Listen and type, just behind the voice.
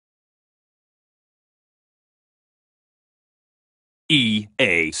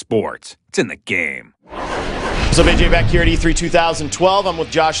EA Sports. It's in the game. What's up, AJ? Back here at E3 2012. I'm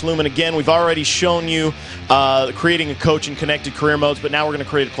with Josh Lumen again. We've already shown you creating a coach in connected career modes, but now we're going to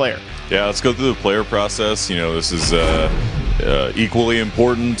create a player. Yeah, let's go through the player process. You know, this is equally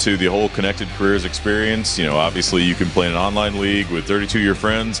important to the whole connected careers experience. You know, obviously you can play in an online league with 32 of your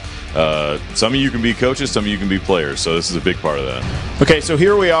friends. Some of you can be coaches, some of you can be players. So this is a big part of that. Okay, so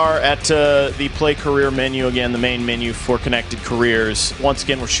here we are at the Play Career menu again, the main menu for connected careers. Once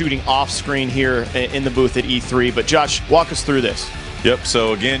again, we're shooting off screen here in the booth at E3. But Josh, walk us through this. Yep,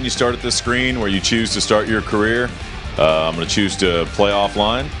 so again, you start at this screen where you choose to start your career. I'm going to choose to play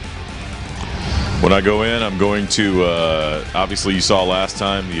offline. When I go in, I'm going to, obviously you saw last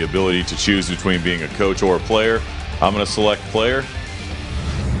time the ability to choose between being a coach or a player. I'm going to select player.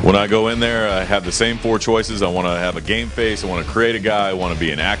 When I go in there, I have the same four choices. I want to have a game face, I want to create a guy, I want to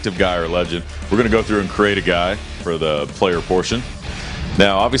be an active guy or a legend. We're going to go through and create a guy for the player portion.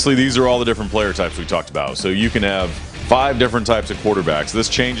 Now, obviously these are all the different player types we talked about. So you can have 5 different types of quarterbacks. This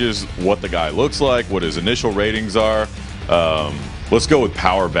changes what the guy looks like, what his initial ratings are. Let's go with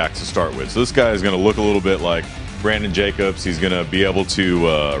power back to start with. So this guy is going to look a little bit like Brandon Jacobs. He's going to be able to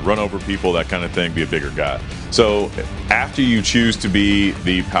run over people, that kind of thing, be a bigger guy. So after you choose to be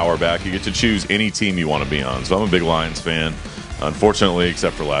the power back, you get to choose any team you want to be on. So I'm a big Lions fan, unfortunately,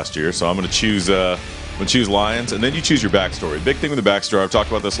 except for last year. So I'm going to choose Lions, and then you choose your backstory. Big thing with the backstory, I've talked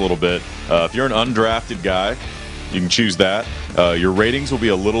about this a little bit. If you're an undrafted guy, you can choose that. Your ratings will be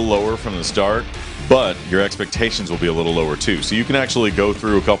a little lower from the start, but your expectations will be a little lower too. So you can actually go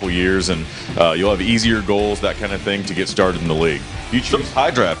through a couple years and you'll have easier goals, that kind of thing, to get started in the league. If you choose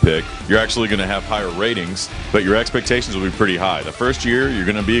high draft pick, you're actually going to have higher ratings, but your expectations will be pretty high. The first year, you're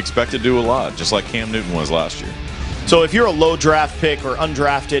going to be expected to do a lot, just like Cam Newton was last year. So if you're a low draft pick or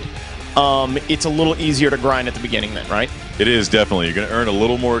undrafted, it's a little easier to grind at the beginning then, right? It is, definitely. You're going to earn a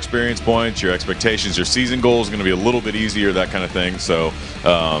little more experience points. Your expectations, your season goal is going to be a little bit easier, that kind of thing. So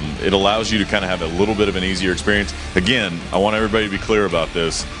it allows you to kind of have a little bit of an easier experience. Again, I want everybody to be clear about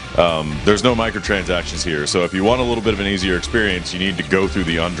this. There's no microtransactions here. So if you want a little bit of an easier experience, you need to go through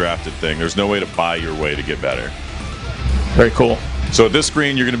the undrafted thing. There's no way to buy your way to get better. Very cool. So at this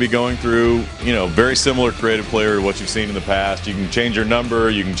screen, you're going to be going through, you know, very similar creative player to what you've seen in the past. You can change your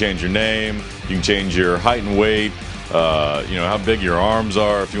number, you can change your name, you can change your height and weight, you know, how big your arms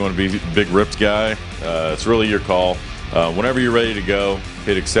are. If you want to be a big ripped guy, it's really your call. Whenever you're ready to go,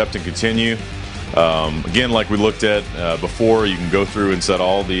 hit accept and continue. Again, like we looked at before, you can go through and set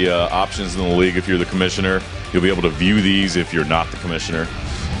all the options in the league. If you're the commissioner, you'll be able to view these if you're not the commissioner.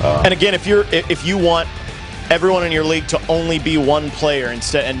 And again, if you want everyone in your league to only be one player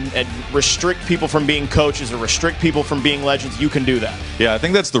instead, and restrict people from being coaches or restrict people from being legends, you can do that. Yeah, I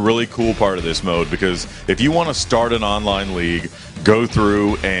think that's the really cool part of this mode, because if you want to start an online league, go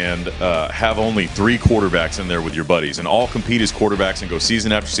through and have only 3 quarterbacks in there with your buddies and all compete as quarterbacks and go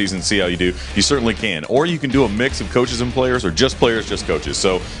season after season, see how you do, you certainly can. Or you can do a mix of coaches and players, or just players, just coaches.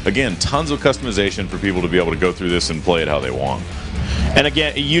 So again, tons of customization for people to be able to go through this and play it how they want. And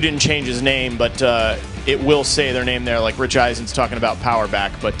again, you didn't change his name, but it will say their name there, like Rich Eisen's talking about power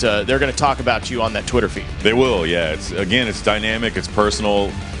back, but they're going to talk about you on that Twitter feed. They will, yeah. It's dynamic, it's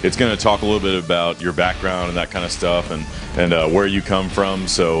personal. It's going to talk a little bit about your background and that kind of stuff, and where you come from.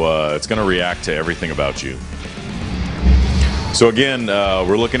 So it's going to react to everything about you. So again,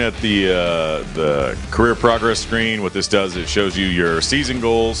 we're looking at the career progress screen. What this does, it shows you your season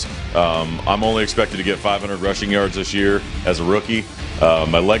goals. I'm only expected to get 500 rushing yards this year as a rookie.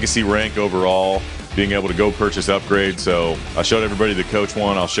 My legacy rank overall, being able to go purchase upgrades. So I showed everybody the coach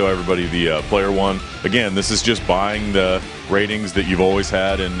one. I'll show everybody the player one. Again, this is just buying the ratings that you've always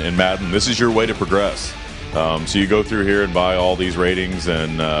had in Madden. This is your way to progress. So you go through here and buy all these ratings,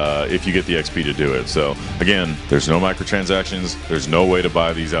 and if you get the XP to do it. So again, there's no microtransactions. There's no way to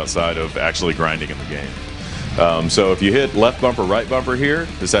buy these outside of actually grinding in the game. So if you hit left bumper, right bumper here,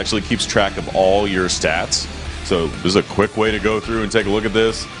 this actually keeps track of all your stats. So this is a quick way to go through and take a look at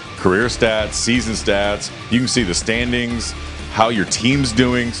this. Career stats, season stats. You can see the standings, how your team's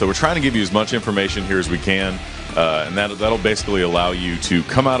doing. So we're trying to give you as much information here as we can. And that'll basically allow you to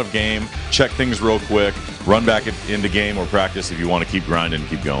come out of game, check things real quick, run back into game or practice if you want to keep grinding and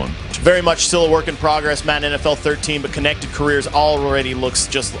keep going. Very much still a work in progress, Madden NFL 13, but Connected Careers already looks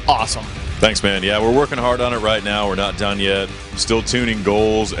just awesome. Thanks, man. Yeah, we're working hard on it right now. We're not done yet. Still tuning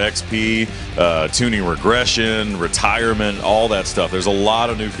goals, XP, tuning regression, retirement, all that stuff. There's a lot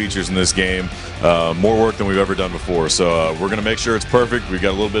of new features in this game, more work than we've ever done before. So we're going to make sure it's perfect. We've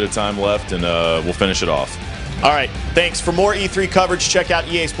got a little bit of time left, and we'll finish it off. All right, thanks. For more E3 coverage, check out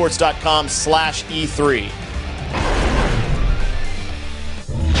easports.com/E3.